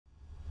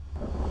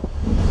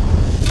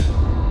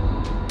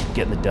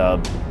getting the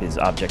dub is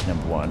object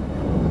number one.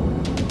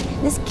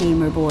 This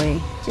gamer boy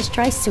just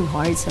tries too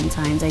hard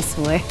sometimes, I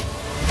swear.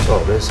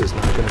 Oh, this is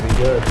not going to be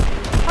good.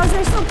 How is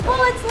there still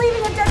bullets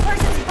leaving a dead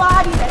person's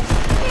body that's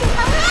being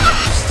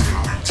harassed?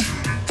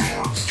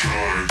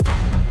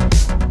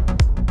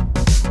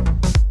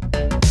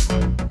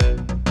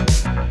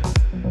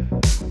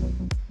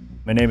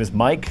 My name is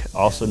Mike,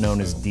 also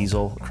known as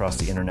Diesel across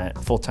the internet.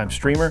 Full-time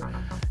streamer,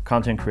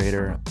 content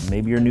creator,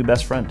 maybe your new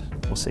best friend.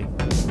 We'll see.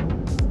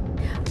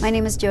 My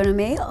name is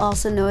Missesmae,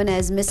 also known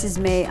as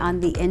Missesmae on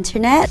the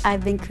internet.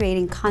 I've been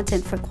creating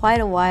content for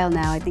quite a while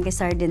now. I think I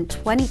started in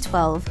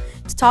 2012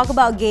 to talk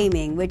about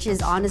gaming, which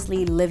is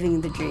honestly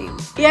living the dream.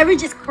 You ever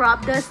just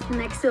cropped us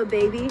next to a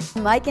baby?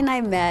 Mike and I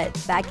met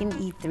back in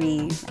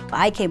E3.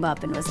 I came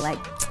up and was like,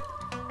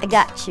 I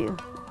got you.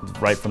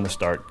 Right from the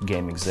start,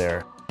 gaming's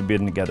there. We've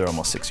been together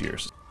almost 6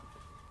 years.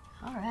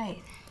 All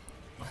right.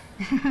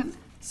 This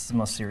is the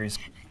most serious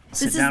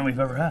sit down we've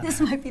ever had.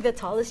 This might be the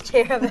tallest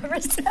chair I've ever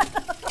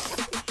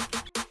sat.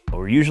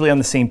 We're usually on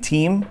the same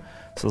team,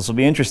 so this will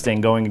be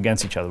interesting going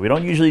against each other. We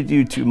don't usually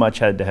do too much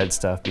head-to-head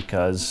stuff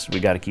because we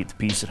got to keep the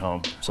peace at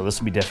home, so this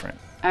will be different.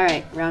 All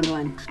right, round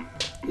one.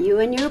 You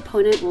and your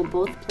opponent will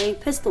both play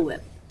pistol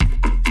whip.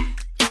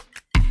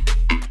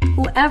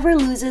 Whoever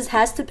loses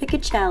has to pick a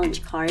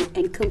challenge card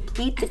and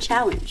complete the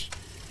challenge.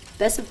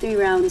 Best of 3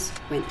 rounds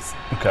wins.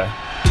 Okay.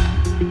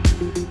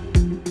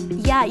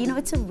 Yeah, you know,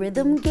 it's a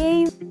rhythm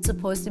game. It's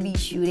supposed to be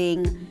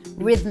shooting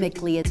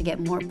rhythmically to get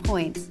more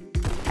points.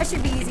 That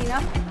should be easy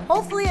enough.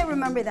 Hopefully I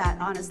remember that,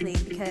 honestly,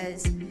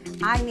 because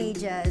I may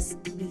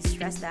just be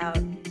stressed out.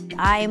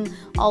 I'm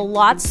a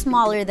lot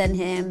smaller than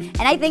him,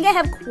 and I think I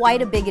have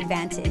quite a big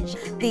advantage.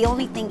 The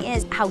only thing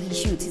is how he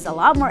shoots. He's a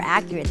lot more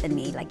accurate than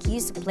me. Like, he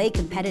used to play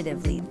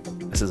competitively.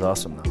 This is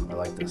awesome, though. I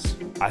like this.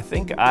 I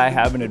think I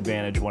have an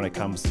advantage when it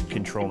comes to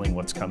controlling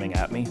what's coming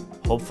at me.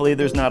 Hopefully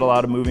there's not a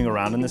lot of moving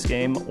around in this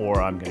game,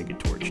 or I'm gonna get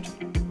torched.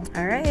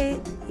 All right,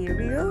 here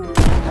we go.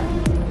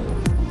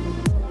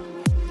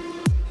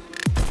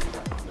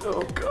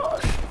 Oh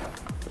gosh.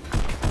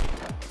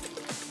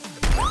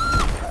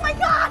 Oh my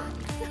God!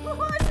 What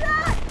was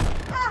that?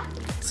 Ah.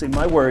 See,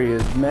 my worry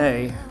is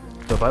May,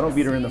 so if I don't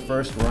beat her in the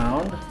first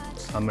round,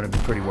 I'm gonna be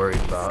pretty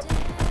worried about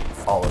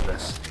all of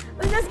this.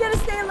 I'm just gonna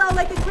stay low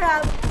like a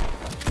crab.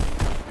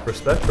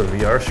 Respect for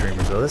VR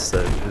streamers, though, this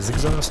is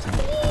exhausting.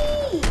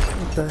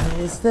 What the hell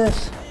is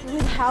this?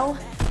 With how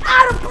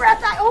out of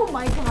breath oh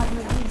my God,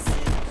 my knees.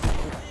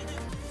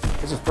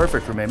 This is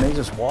perfect for me. Maybe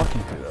just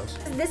walking through those.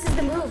 This is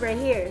the move right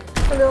here.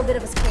 A little bit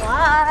of a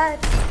squat.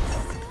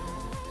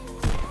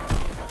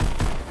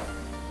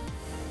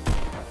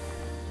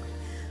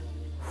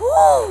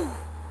 Whew.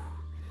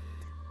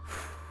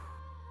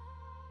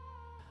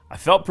 I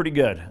felt pretty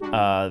good.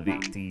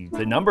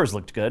 The numbers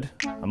looked good.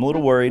 I'm a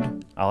little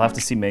worried. I'll have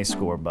to see May's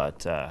score,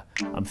 but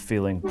I'm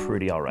feeling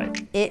pretty all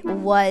right. It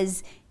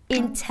was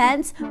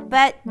intense,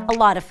 but a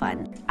lot of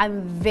fun.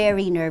 I'm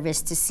very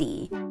nervous to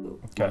see.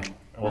 Okay,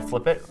 we'll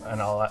flip it,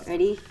 and I'll...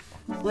 Ready?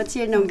 What's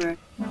your number?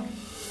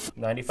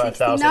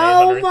 95,830.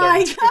 Oh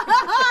my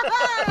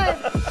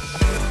God!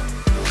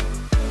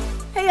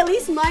 Hey, at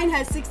least mine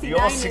has 69. You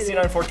almost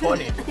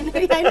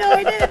 69,420. I know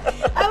I did.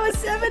 I was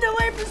 7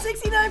 away from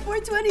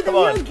 69,420, the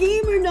real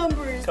gamer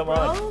numbers, Come bro.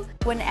 on.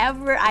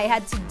 Whenever I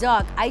had to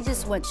duck, I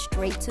just went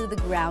straight to the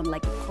ground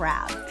like a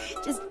crab.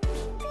 Just.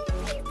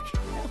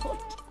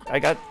 I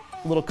got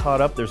a little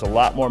caught up. There's a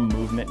lot more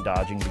movement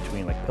dodging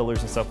between like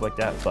pillars and stuff like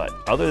that, but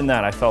other than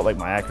that, I felt like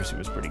my accuracy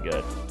was pretty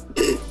good.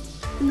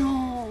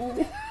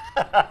 No.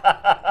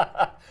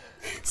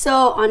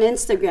 So on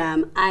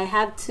Instagram, I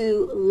have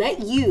to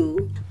let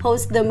you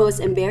post the most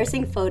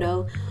embarrassing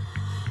photo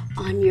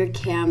on your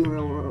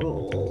camera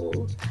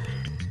roll.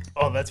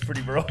 Oh, that's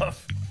pretty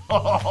rough.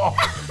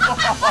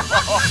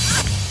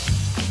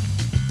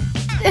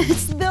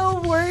 It's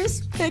the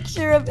worst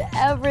picture I've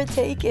ever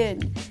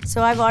taken.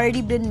 So I've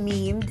already been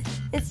memed.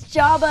 It's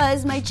Jabba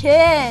as my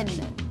chin.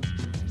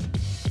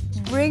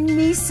 Bring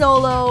me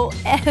solo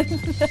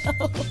and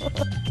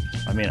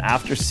I mean,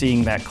 after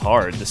seeing that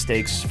card, the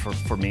stakes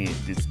for me,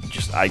 it's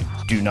just, I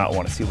do not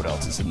want to see what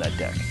else is in that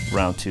deck.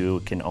 Round 2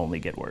 can only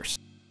get worse.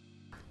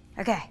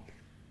 Okay.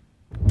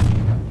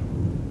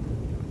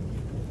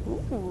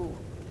 Ooh.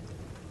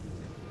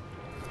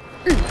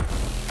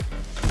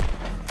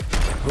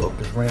 Oh,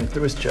 just ran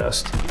through his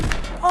chest.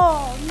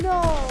 Oh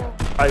no!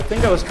 I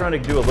think I was trying to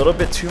do a little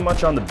bit too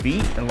much on the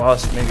beat and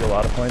lost maybe a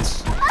lot of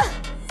points.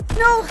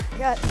 No!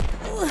 God.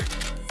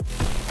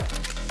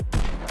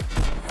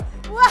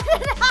 Why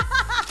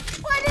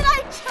did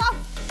I jump?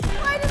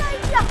 Why did I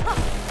jump?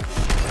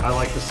 I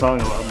like the song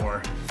a lot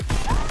more.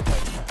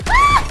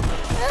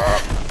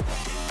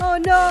 Oh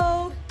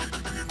no!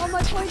 All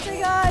my points are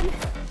gone.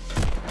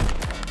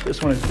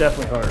 This one is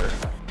definitely harder.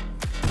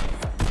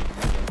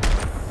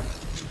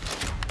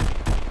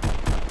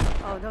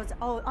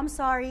 Oh, I'm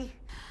sorry.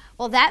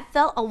 Well, that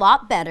felt a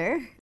lot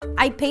better.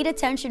 I paid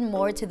attention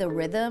more to the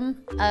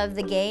rhythm of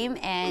the game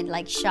and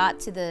like shot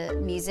to the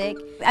music.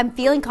 I'm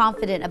feeling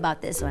confident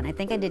about this one. I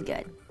think I did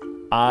good.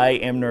 I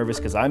am nervous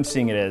because I'm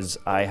seeing it as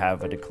I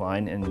have a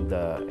decline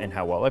in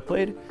how well I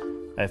played.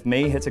 If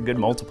May hits a good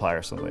multiplier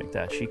or something like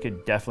that, she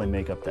could definitely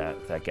make up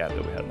that gap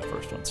that we had in the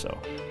first one. So,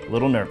 a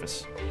little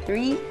nervous.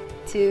 3,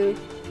 2,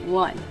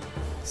 1.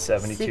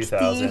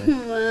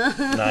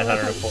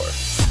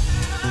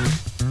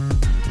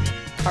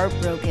 72,904.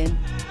 Heartbroken.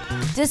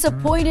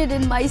 Disappointed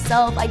in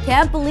myself. I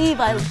can't believe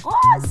I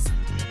lost.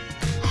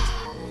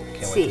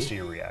 Can't wait to see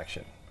your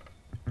reaction.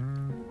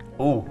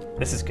 Ooh,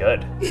 this is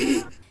good.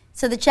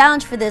 So the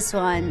challenge for this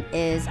one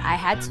is I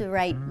had to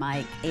write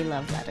Mike a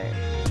love letter.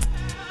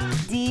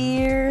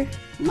 Dear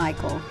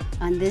Michael,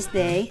 on this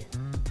day,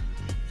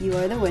 you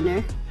are the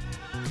winner.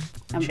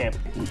 Champ.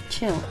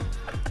 Chill.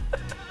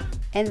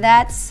 And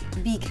that's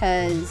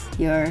because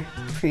you're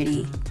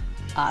pretty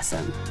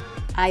awesome.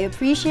 I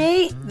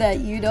appreciate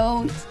that you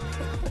don't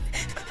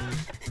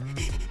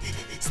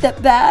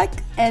step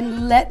back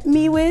and let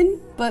me win,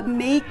 but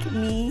make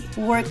me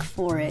work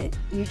for it.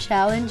 You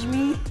challenge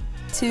me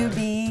to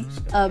be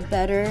a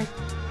better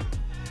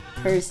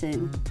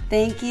person.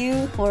 Thank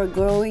you for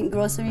going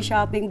grocery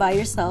shopping by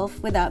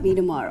yourself without me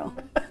tomorrow.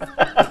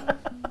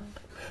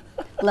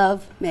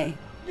 Love, May.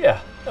 Yeah,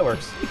 that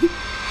works.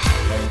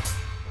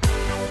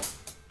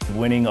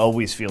 Winning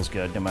always feels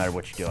good, no matter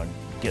what you're doing.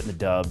 Getting the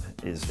dub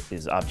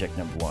is object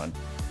number one.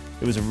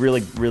 It was a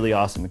really, really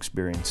awesome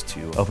experience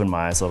to open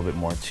my eyes a little bit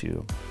more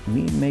to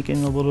me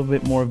making a little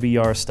bit more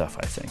VR stuff,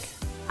 I think.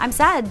 I'm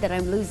sad that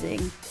I'm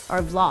losing, or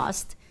I've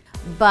lost,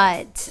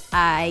 but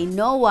I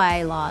know why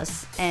I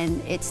lost,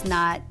 and it's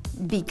not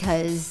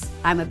because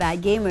I'm a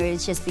bad gamer,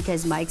 it's just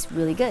because Mike's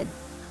really good.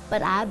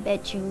 But I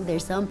bet you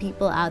there's some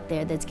people out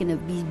there that's gonna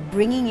be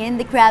bringing in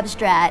the crab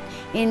strat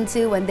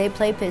into when they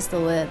play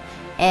pistol whip,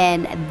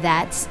 and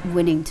that's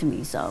winning to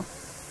me, so.